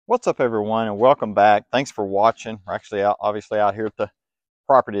What's up, everyone, and welcome back. Thanks for watching. We're actually obviously out here at the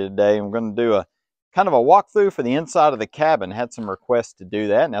property today, and we're going to do a kind of a walkthrough for the inside of the cabin. Had some requests to do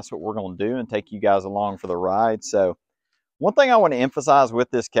that, and that's what we're going to do and take you guys along for the ride. So one thing I want to emphasize with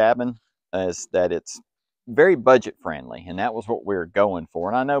this cabin is that it's very budget friendly, and that was what we were going for.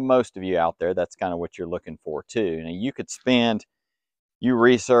 And I know most of you out there, that's kind of what you're looking for too. Now, you could spend you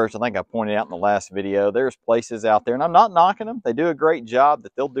research, I think I pointed out in the last video, there's places out there, and I'm not knocking them. They do a great job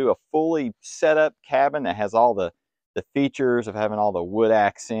that they'll do a fully set up cabin that has all the features of having all the wood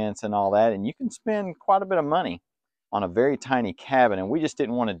accents and all that, and you can spend quite a bit of money on a very tiny cabin, and we just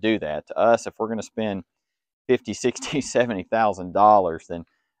didn't want to do that. To us, if we're going to spend $50, $60, $70,000, then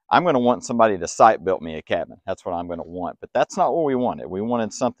I'm going to want somebody to site build me a cabin. That's what I'm going to want, but that's not what we wanted. We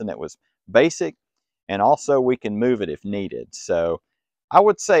wanted something that was basic, and also we can move it if needed. So I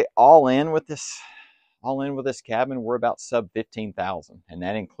would say all in with this cabin, we're about sub 15,000, and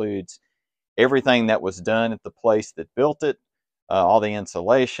that includes everything that was done at the place that built it, all the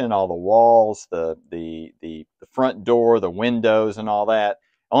insulation, all the walls, the front door, the windows, and all that.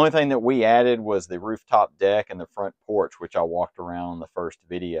 Only thing that we added was the rooftop deck and the front porch, which I walked around in the first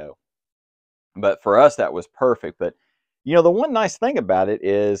video. But for us, that was perfect. But you know, the one nice thing about it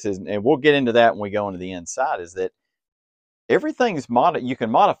is and we'll get into that when we go into the inside, is that everything's you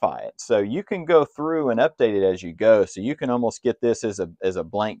can modify it, so you can go through and update it as you go. So you can almost get this as a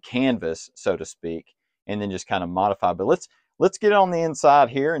blank canvas, so to speak, and then just kind of modify. But let's get on the inside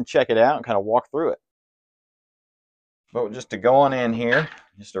here and check it out and kind of walk through it. But just to go on in here,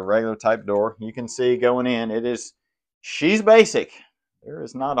 just a regular type door. You can see going in, she's basic. There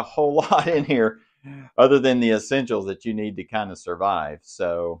is not a whole lot in here other than the essentials that you need to kind of survive.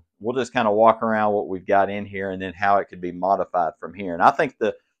 So we'll just kind of walk around what we've got in here and then how it could be modified from here. And I think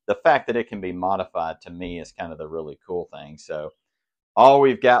the fact that it can be modified, to me, is kind of the really cool thing. So all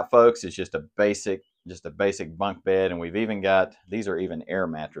we've got, folks, is just a basic bunk bed, and we've even got, these are even air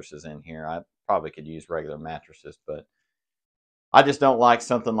mattresses in here. I probably could use regular mattresses, but I just don't like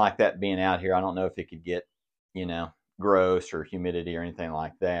something like that being out here. I don't know if it could get, you know, gross or humidity or anything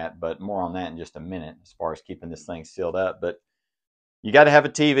like that, but more on that in just a minute as far as keeping this thing sealed up. But you got to have a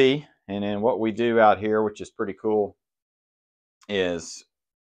TV, and then what we do out here, which is pretty cool, is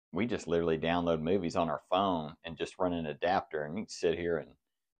we just literally download movies on our phone and just run an adapter, and you can sit here and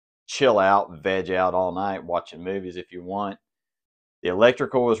chill out, veg out all night watching movies if you want. The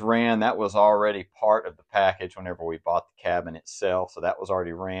electrical was ran. That was already part of the package whenever we bought the cabin itself, so that was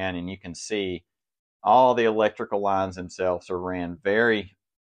already ran, and you can see all the electrical lines themselves are ran very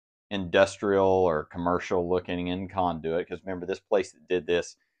industrial or commercial looking in conduit, because remember, this place that did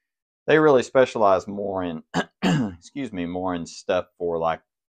this, they really specialize more in excuse me, more in stuff for like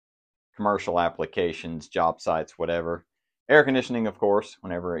commercial applications, job sites, whatever. Air conditioning, of course,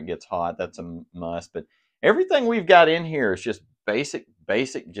 whenever it gets hot, that's a must. But everything we've got in here is just basic,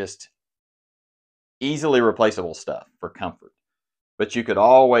 just easily replaceable stuff for comfort. But you could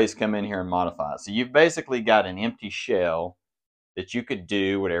always come in here and modify it. So you've basically got an empty shell that you could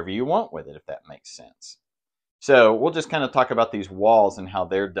do whatever you want with it, if that makes sense. So we'll just kind of talk about these walls and how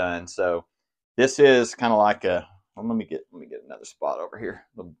they're done. So this is kind of like a, well, let me get another spot over here,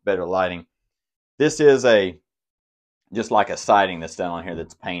 a little better lighting. This is just like a siding that's done on here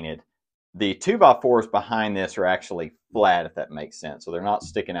that's painted. The 2x4s behind this are actually flat, if that makes sense. So they're not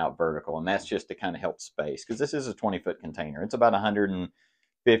sticking out vertical, and that's just to kind of help space, because this is a 20-foot container. It's about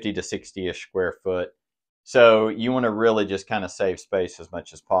 150 to 60-ish square foot. So you want to really just kind of save space as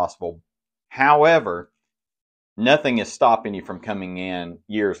much as possible. However, nothing is stopping you from coming in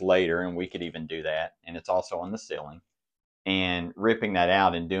years later, and we could even do that, and it's also on the ceiling, and ripping that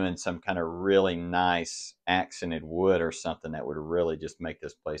out and doing some kind of really nice accented wood or something that would really just make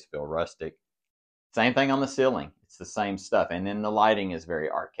this place feel rustic. Same thing on the ceiling. It's the same stuff. And then the lighting is very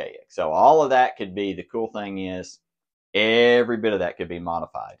archaic. So all of that could be, the cool thing is, every bit of that could be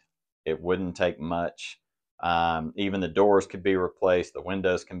modified. It wouldn't take much. Even the doors could be replaced, the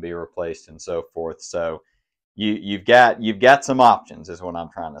windows can be replaced, and so forth. So you've got some options, is what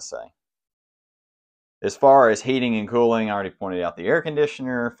I'm trying to say. As far as heating and cooling, I already pointed out the air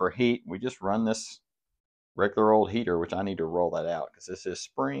conditioner. For heat, we just run this regular old heater, which I need to roll that out because this is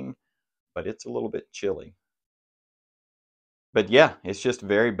spring, but it's a little bit chilly. But yeah, it's just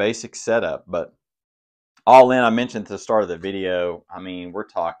very basic setup. But all in, I mentioned at the start of the video, I mean, we're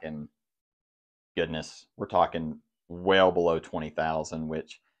talking, goodness, we're talking well below 20,000,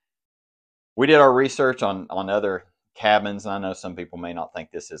 which we did our research on other cabins. I know some people may not think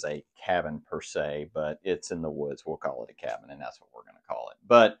this is a cabin per se, but it's in the woods. We'll call it a cabin, and that's what we're going to call it.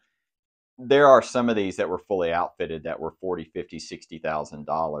 But there are some of these that were fully outfitted that were 40, 50,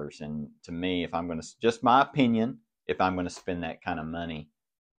 $60,000. And to me, if I'm going to, just my opinion, if I'm going to spend that kind of money,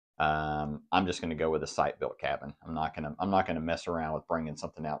 I'm just going to go with a site built cabin. I'm not going to mess around with bringing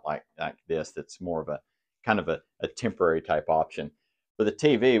something out like this. That's more of a kind of a temporary type option. For the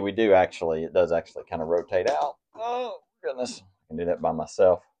TV, we do actually, it does actually kind of rotate out. Oh goodness, I can do that by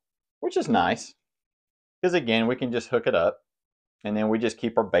myself, which is nice because again, we can just hook it up. And then we just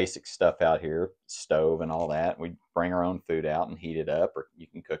keep our basic stuff out here, stove and all that. We bring our own food out and heat it up, or you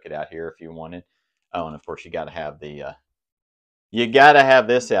can cook it out here if you wanted. Oh, and of course you got to have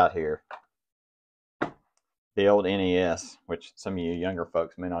this out here, the old NES, which some of you younger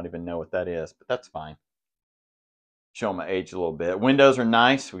folks may not even know what that is, but that's fine. Show my age a little bit. Windows are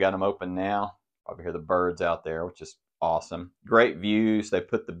nice. We got them open now. Probably hear the birds out there, which is awesome. Great views. They did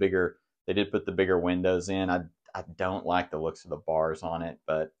put the bigger windows in. I don't like the looks of the bars on it,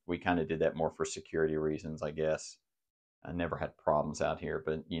 but we kind of did that more for security reasons, I guess. I never had problems out here,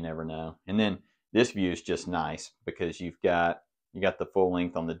 but you never know. And then this view is just nice because you got the full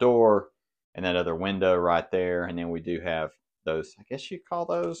length on the door and that other window right there. And then we do have those, I guess you call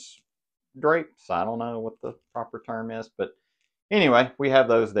those drapes. I don't know what the proper term is, but anyway, we have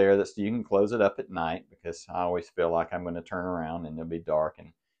those there that so you can close it up at night because I always feel like I'm going to turn around and it'll be dark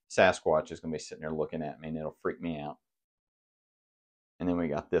and Sasquatch is going to be sitting there looking at me and it'll freak me out. And then we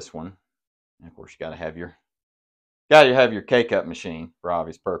got this one. And of course, you got to have your K-Cup machine for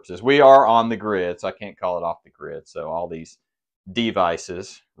obvious purposes. We are on the grid, so I can't call it off the grid. So all these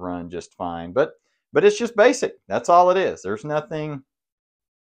devices run just fine. But it's just basic. That's all it is. There's nothing,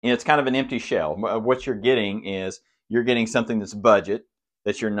 it's kind of an empty shell. What you're getting is you're getting something that's budget,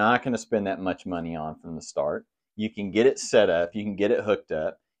 that you're not going to spend that much money on from the start. You can get it set up. You can get it hooked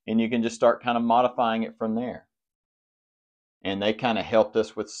up. And you can just start kind of modifying it from there. And they kind of helped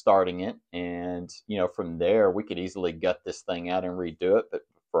us with starting it. And, from there, we could easily gut this thing out and redo it. But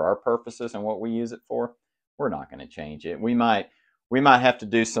for our purposes and what we use it for, we're not going to change it. We might have to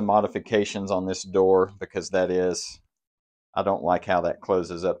do some modifications on this door because I don't like how that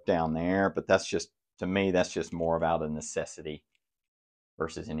closes up down there. But that's just, to me, that's just more about a necessity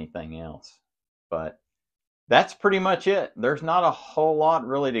versus anything else. But that's pretty much it. There's not a whole lot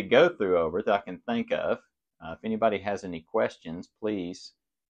really to go through over it that I can think of. If anybody has any questions, please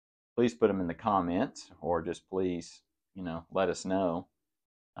put them in the comments or just please, let us know.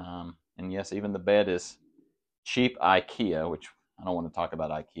 And yes, even the bed is cheap IKEA, which I don't want to talk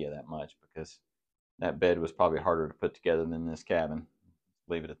about IKEA that much because that bed was probably harder to put together than this cabin.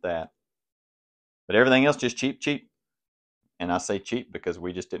 Leave it at that. But everything else just cheap. And I say cheap because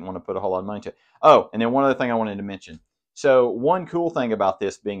we just didn't want to put a whole lot of money to it. Oh, and then one other thing I wanted to mention. So one cool thing about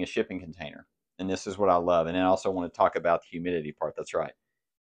this being a shipping container, and this is what I love, and I also want to talk about the humidity part. That's right.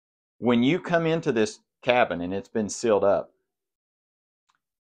 When you come into this cabin and it's been sealed up,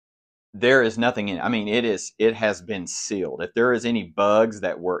 there is nothing in it. I mean, it has been sealed. If there is any bugs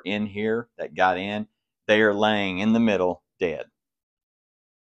that were in here that got in, they are laying in the middle dead.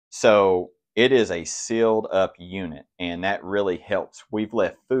 So it is a sealed up unit, and that really helps. We've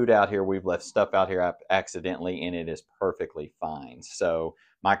left food out here, we've left stuff out here accidentally, and it is perfectly fine. So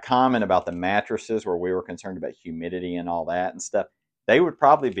my comment about the mattresses where we were concerned about humidity and all that and stuff, they would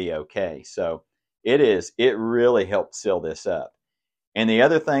probably be okay. So it really helps seal this up. And the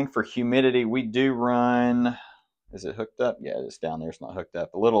other thing for humidity, we do run, is it hooked up? Yeah, it's down there, it's not hooked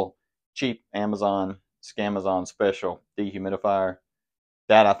up. A little cheap Scamazon special dehumidifier.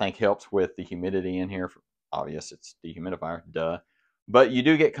 That I think helps with the humidity in here. Obvious, it's dehumidifier, duh. But you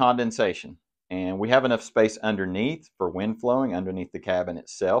do get condensation. And we have enough space underneath for wind flowing underneath the cabin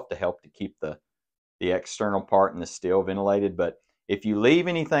itself to help to keep the external part and the steel ventilated. But if you leave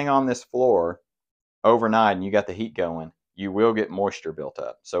anything on this floor overnight and you got the heat going, you will get moisture built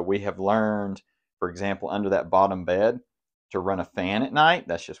up. So we have learned, for example, under that bottom bed, to run a fan at night.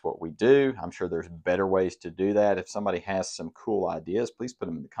 That's just what we do. I'm sure there's better ways to do that. If somebody has some cool ideas, please put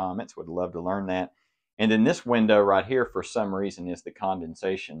them in the comments. Would love to learn that. And then this window right here, for some reason, is the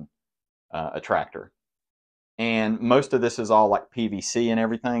condensation attractor. And most of this is all like PVC and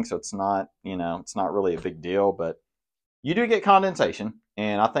everything, so it's not, it's not really a big deal, but you do get condensation,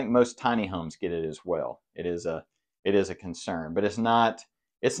 and I think most tiny homes get it as well. It is a concern, but it's not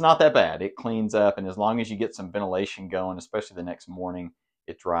that bad. It cleans up, and as long as you get some ventilation going, especially the next morning,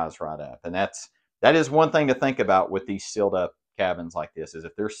 it dries right up. And that is one thing to think about with these sealed up cabins like this, is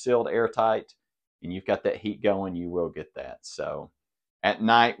if they're sealed airtight and you've got that heat going, you will get that. So at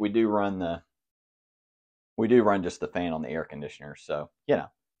night we do run just the fan on the air conditioner. So,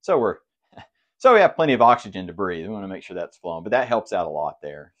 so we have plenty of oxygen to breathe. We want to make sure that's flowing, but that helps out a lot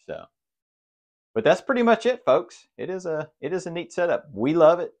there. So But that's pretty much it, folks. It is a neat setup. We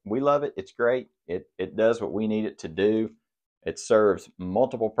love it. We love it. It's great. It does what we need it to do. It serves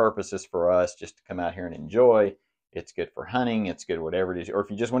multiple purposes for us just to come out here and enjoy. It's good for hunting. It's good whatever it is, or if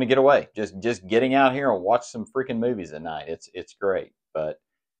you just want to get away, just getting out here and watch some freaking movies at night. It's great. But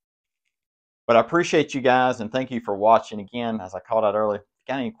I appreciate you guys and thank you for watching. Again, as I called out earlier, if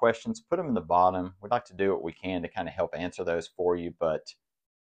you got any questions, put them in the bottom. We'd like to do what we can to kind of help answer those for you. But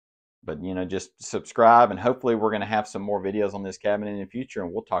you know, just subscribe, and hopefully we're going to have some more videos on this cabin in the future,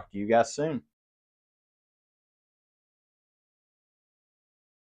 and we'll talk to you guys soon.